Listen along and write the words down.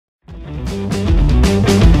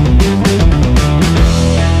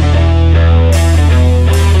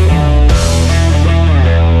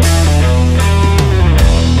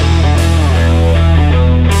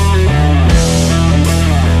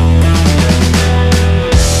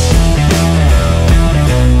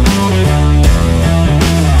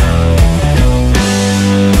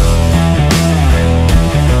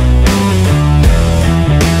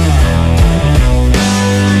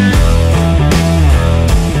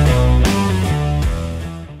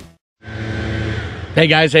Hey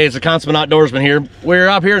guys, hey, it's the Consummate Outdoorsman here. We're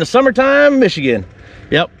up here in the summertime, Michigan.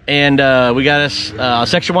 Yep, and we got us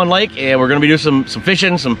Section 1 lake, and we're gonna be doing some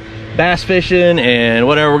fishing, some bass fishing, and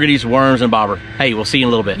whatever. We're gonna use worms and bobber. Hey, we'll see you in a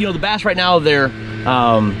little bit. You know, the bass right now, they're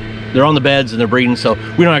on the beds and they're breeding, so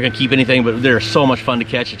we're not gonna keep anything, but they're so much fun to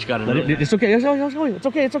catch that you gotta. It's okay, it's okay, it's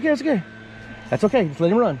okay, it's okay, it's okay. That's okay, just let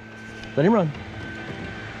him run. Let him run.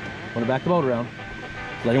 Want to back the boat around.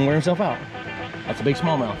 Let him wear himself out. That's a big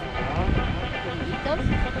smallmouth.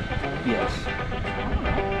 Yes.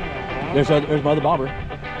 There's Mother Bobber.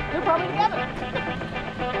 They're probably together.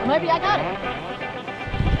 Or maybe I got it.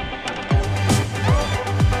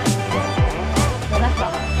 No, that's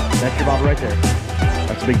Bobber. That's your Bobber right there.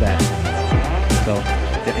 That's a big bass. So,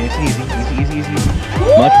 it's easy.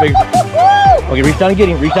 Much bigger. Okay, reach down and get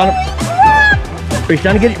him. Reach down. Reach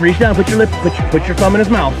down and get him. Reach down. Put your thumb in his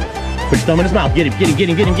mouth. Put your thumb in his mouth. Get him.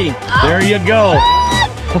 Oh. There you go.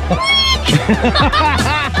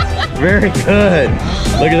 Very good.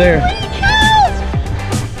 Look at there.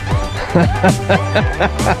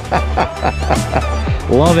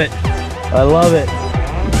 Love it. I love it.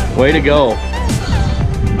 Way to go. Look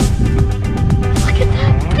at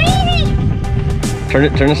that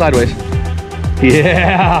baby. Turn it sideways.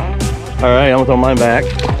 Yeah. All right, I'm gonna throw mine back.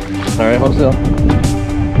 All right, hold still.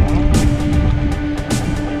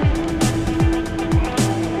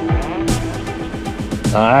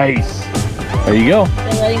 Nice. There you go.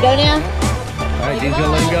 Let him go now? All right, Dean's gonna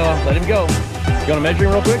let him go. Let him go. You wanna measure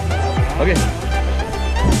him real quick? Okay.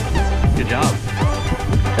 Good job.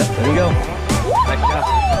 Yep, there you go. Nice job.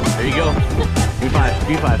 There you go. Give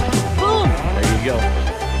me five. Boom. There you go.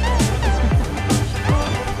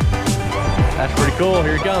 That's pretty cool.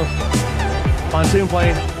 Here it comes. Pontoon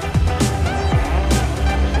plane.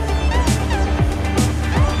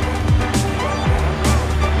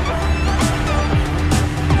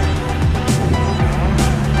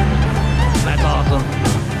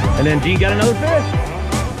 And then Gene got another fish.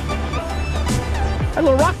 A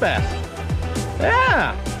little rock bass.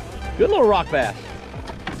 Yeah. Good little rock bass.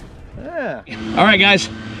 Yeah. All right, guys.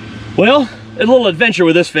 Well, a little adventure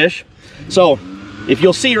with this fish. So, if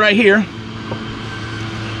you'll see right here,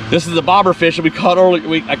 this is the bobber fish that we caught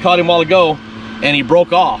earlier. I caught him a while ago, and he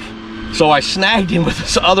broke off. So I snagged him with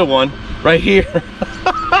this other one right here.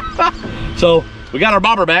 So we got our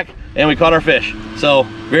bobber back, and we caught our fish. So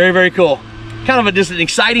very, very cool. Kind of just an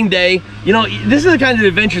exciting day. You know, this is the kind of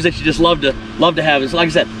adventures that you just love to have. It's like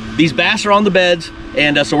I said, these bass are on the beds,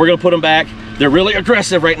 and so we're gonna put them back. They're really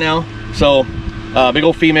aggressive right now. So big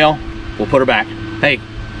old female, we'll put her back. Hey,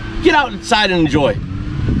 get outside and enjoy.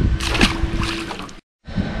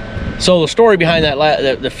 So the story behind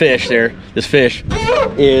that the fish there, this fish,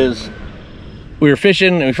 is we were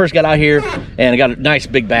fishing and we first got out here and I got a nice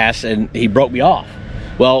big bass and he broke me off.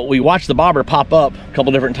 Well, we watched the bobber pop up a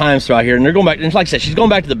couple different times throughout here, and they're going back. And like I said, she's going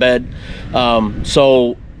back to the bed.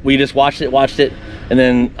 So we just watched it, and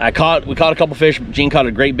then we caught a couple fish. Gene caught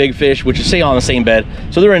a great big fish, which is stay on the same bed.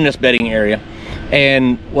 So they're in this bedding area.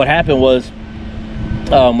 And what happened was,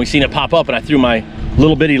 we seen it pop up, and I threw my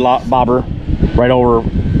little bitty bobber right over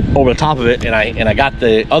the top of it, and I got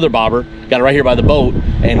the other bobber, got it right here by the boat,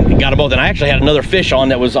 and got them both. And I actually had another fish on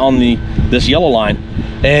that was on this yellow line.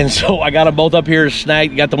 And so I got them both up here,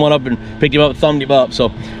 snagged, got the one up and picked him up, thumbed him up.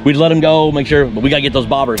 So we'd let him go, make sure, but we gotta get those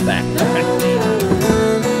bobbers back.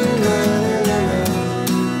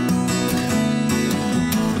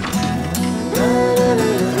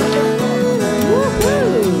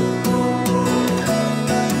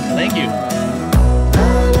 Thank you.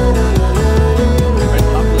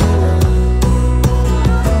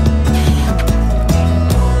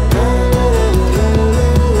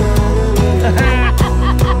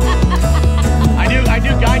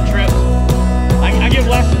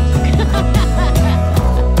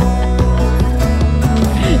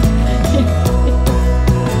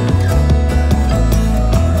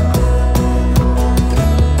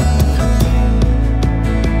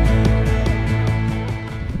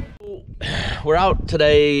 We're out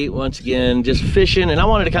today once again just fishing, and I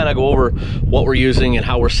wanted to kind of go over what we're using and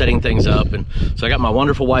how we're setting things up. And so I got my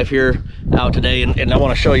wonderful wife here out today, and I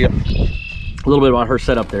want to show you a little bit about her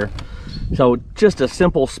setup there. So just a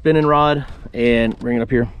simple spinning rod, and bring it up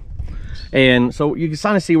here. And so you can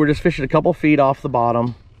kind of see we're just fishing a couple feet off the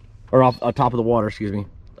bottom, or off top of the water, excuse me.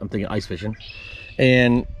 I'm thinking ice fishing.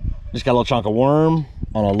 And just got a little chunk of worm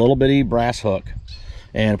on a little bitty brass hook,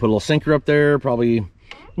 and put a little sinker up there, probably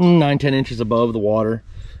 9-10 inches above the water,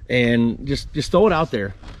 and just throw it out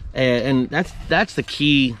there. And that's the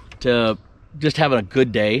key to just having a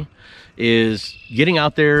good day, is getting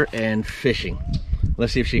out there and fishing.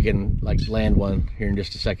 Let's see if she can like land one here in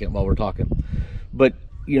just a second while we're talking. But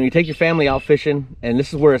you know, you take your family out fishing, and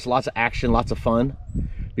this is where it's lots of action, lots of fun,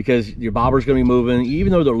 because your bobber's going to be moving.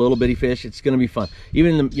 Even though they're little bitty fish, it's going to be fun.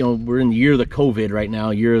 Even in the, you know, we're in the year of the COVID right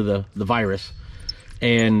now, year of the virus,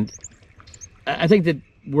 and I think that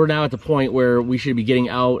we're now at the point where we should be getting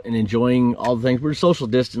out and enjoying all the things. We're social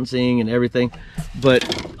distancing and everything, but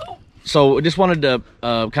so I just wanted to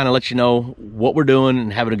kind of let you know what we're doing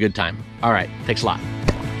and having a good time. All right, thanks a lot.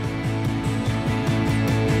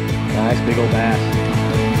 Nice big old bass.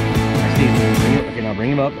 Nice easy. Okay, now bring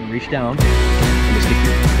him up and reach down and just stick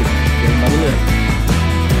him by the lip.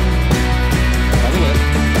 By the lip.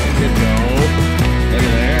 Good go. Look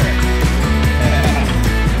at there.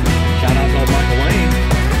 Shout out to old Michael Wayne,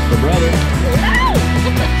 the brother.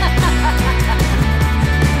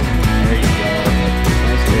 There you go.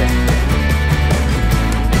 Nice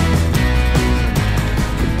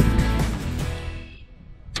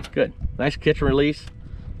hit. Good. Nice catch and release.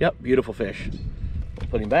 Yep, beautiful fish. We'll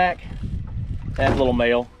put him back. That little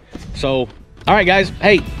male. So, all right, guys.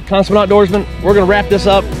 Hey, Consummate Outdoorsman, we're gonna wrap this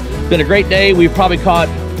up. It's been a great day. We've probably caught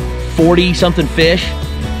 40-something fish.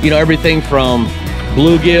 You know, everything from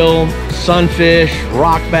bluegill, sunfish,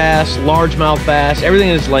 rock bass, largemouth bass, everything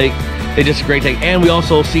in this lake. It's just a great day. And we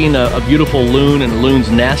also seen a beautiful loon and a loon's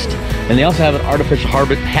nest. And they also have an artificial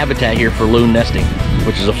habitat here for loon nesting,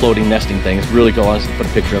 which is a floating nesting thing. It's really cool. I'll just put a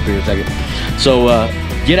picture up here in a second. So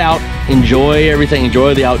get out, enjoy everything,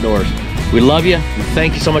 enjoy the outdoors. We love you.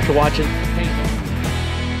 Thank you so much for watching.